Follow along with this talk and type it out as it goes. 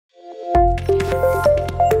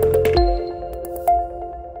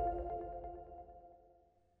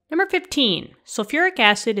Number 15. Sulfuric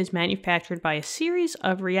acid is manufactured by a series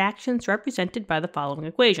of reactions represented by the following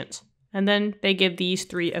equations. And then they give these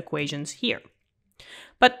three equations here.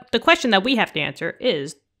 But the question that we have to answer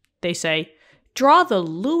is, they say, draw the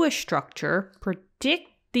Lewis structure, predict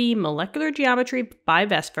the molecular geometry by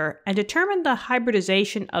VSEPR, and determine the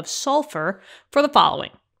hybridization of sulfur for the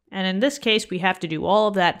following. And in this case, we have to do all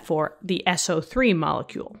of that for the SO3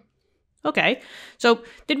 molecule. Okay, so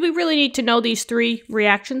did we really need to know these three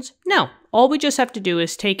reactions? No. All we just have to do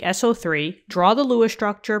is take SO3, draw the Lewis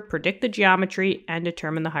structure, predict the geometry, and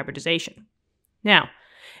determine the hybridization. Now,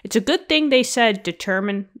 it's a good thing they said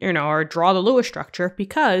determine, or draw the Lewis structure,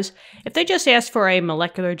 because if they just asked for a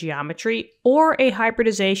molecular geometry or a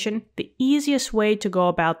hybridization, the easiest way to go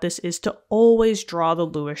about this is to always draw the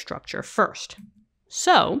Lewis structure first.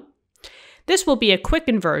 So, this will be a quick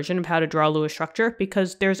inversion of how to draw a Lewis structure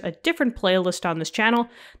because there's a different playlist on this channel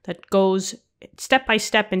that goes step by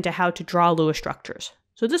step into how to draw Lewis structures.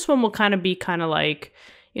 So this one will be like,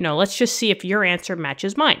 let's just see if your answer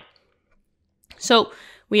matches mine. So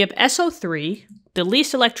we have SO3, the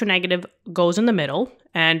least electronegative goes in the middle,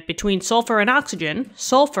 and between sulfur and oxygen,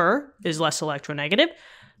 sulfur is less electronegative.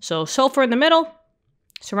 So sulfur in the middle,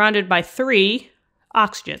 surrounded by 3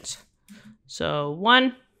 oxygens. So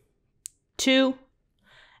 1, 2,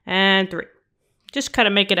 and 3. Just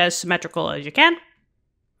make it as symmetrical as you can.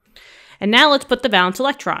 And now let's put the valence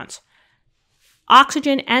electrons.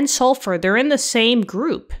 Oxygen and sulfur, they're in the same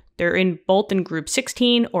group. They're both in group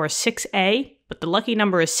 16 or 6A, but the lucky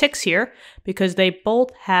number is 6 here because they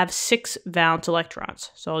both have 6 valence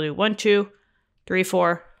electrons. So I'll do 1, 2, 3,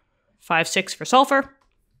 4, 5, 6 for sulfur.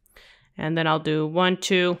 And then I'll do 1,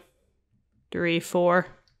 2, 3, 4,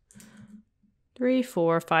 3,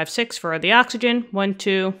 4, 5, 6 for the oxygen. 1,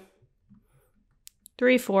 2,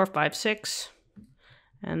 3, 4, 5, 6.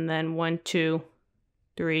 And then 1, 2,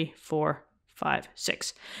 3, 4, 5,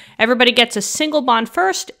 6. Everybody gets a single bond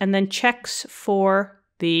first and then checks for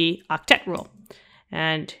the octet rule.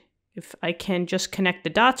 And if I can just connect the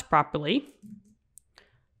dots properly.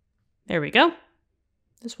 There we go.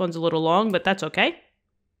 This one's a little long, but that's okay.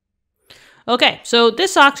 Okay, so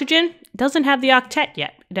this oxygen doesn't have the octet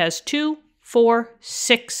yet. It has 2, 4,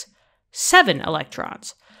 6, 7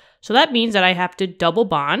 electrons. So that means that I have to double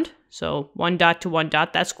bond. So 1 dot to 1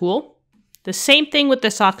 dot, that's cool. The same thing with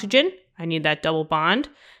this oxygen. I need that double bond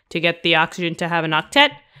to get the oxygen to have an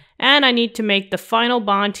octet. And I need to make the final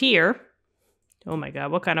bond here. Oh my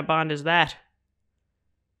God, what kind of bond is that?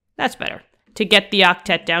 That's better. To get the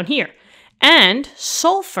octet down here. And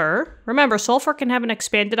sulfur, remember, sulfur can have an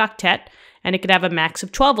expanded octet, and it could have a max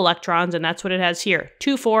of 12 electrons, and that's what it has here.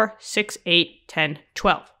 2, 4, 6, 8, 10,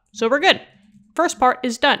 12. So we're good. First part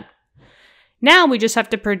is done. Now we just have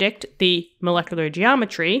to predict the molecular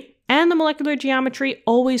geometry, and the molecular geometry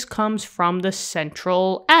always comes from the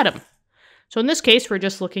central atom. So in this case, we're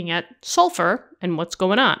just looking at sulfur and what's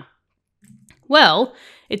going on. Well,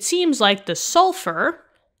 it seems like the sulfur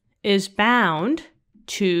is bound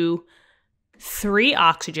to 3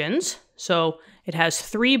 oxygens. So it has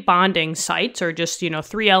 3 bonding sites, or just,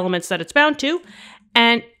 3 elements that it's bound to.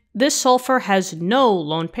 And this sulfur has no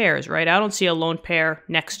lone pairs, right? I don't see a lone pair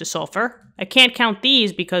next to sulfur. I can't count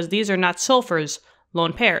these because these are not sulfur's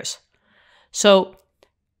lone pairs. So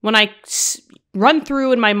when I run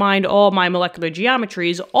through in my mind all my molecular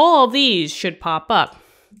geometries, all of these should pop up.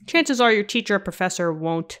 Chances are your teacher or professor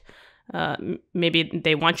won't, maybe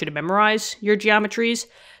they want you to memorize your geometries.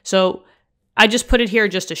 So I just put it here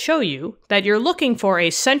just to show you that you're looking for a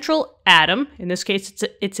central atom. In this case,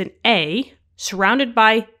 it's an A, surrounded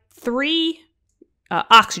by 3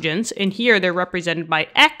 oxygens. And here they're represented by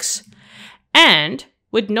X, and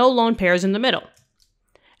with no lone pairs in the middle.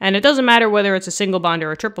 And it doesn't matter whether it's a single bond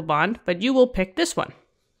or a triple bond, but you will pick this one,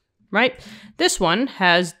 right? This one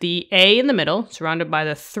has the A in the middle, surrounded by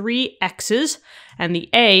the 3 X's, and the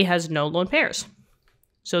A has no lone pairs.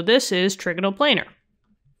 So this is trigonoplanar.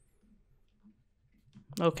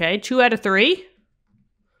 Okay, 2 out of 3.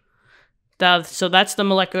 So that's the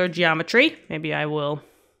molecular geometry. Maybe I will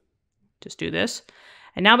just do this.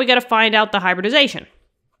 And now we got to find out the hybridization.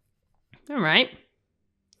 All right.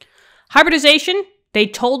 Hybridization, they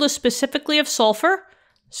told us specifically of sulfur,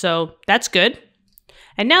 so that's good.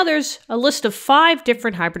 And now there's a list of 5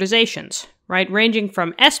 different hybridizations, right, ranging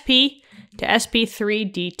from sp to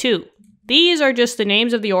sp3d2. These are just the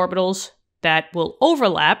names of the orbitals that will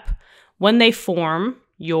overlap when they form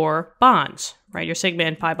your bonds, right, your sigma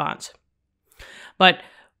and pi bonds. But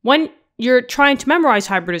when you're trying to memorize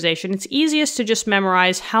hybridization, it's easiest to just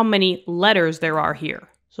memorize how many letters there are here.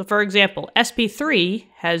 So for example, sp3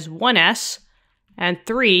 has 1 S and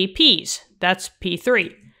 3 P's. That's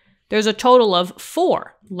P3. There's a total of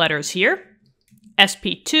 4 letters here.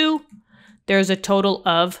 sp2, there's a total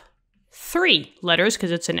of 3 letters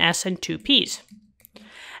because it's an S and 2 P's.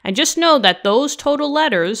 And just know that those total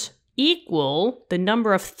letters equal the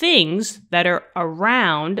number of things that are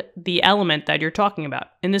around the element that you're talking about.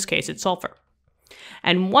 In this case, it's sulfur.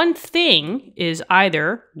 And one thing is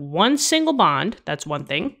either one single bond, that's one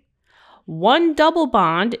thing. One double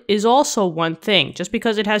bond is also one thing. Just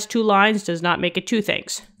because it has 2 lines does not make it 2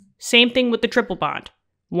 things. Same thing with the triple bond.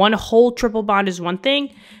 One whole triple bond is one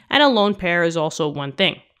thing, and a lone pair is also one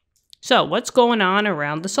thing. So what's going on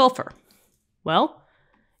around the sulfur? Well,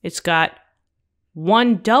 it's got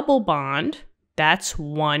one double bond, that's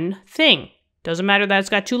one thing. Doesn't matter that it's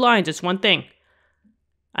got 2 lines, it's one thing.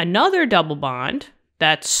 Another double bond,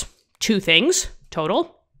 that's 2 things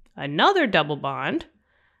total. Another double bond,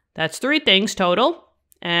 that's 3 things total.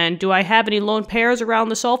 And do I have any lone pairs around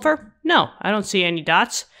the sulfur? No, I don't see any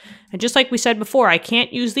dots. And just like we said before, I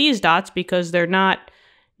can't use these dots because they're not,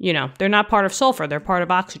 they're not part of sulfur, they're part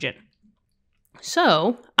of oxygen.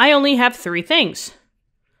 So I only have 3 things.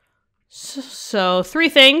 So 3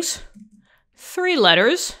 things, 3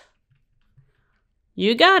 letters.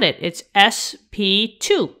 You got it. It's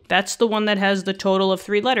sp2. That's the one that has the total of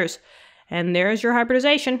 3 letters. And there's your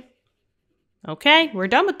hybridization. Okay, we're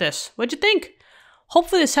done with this. What'd you think?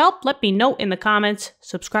 Hopefully this helped. Let me know in the comments.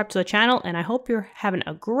 Subscribe to the channel, and I hope you're having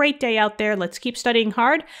a great day out there. Let's keep studying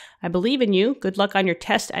hard. I believe in you. Good luck on your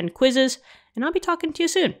tests and quizzes, and I'll be talking to you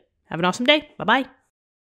soon. Have an awesome day. Bye-bye.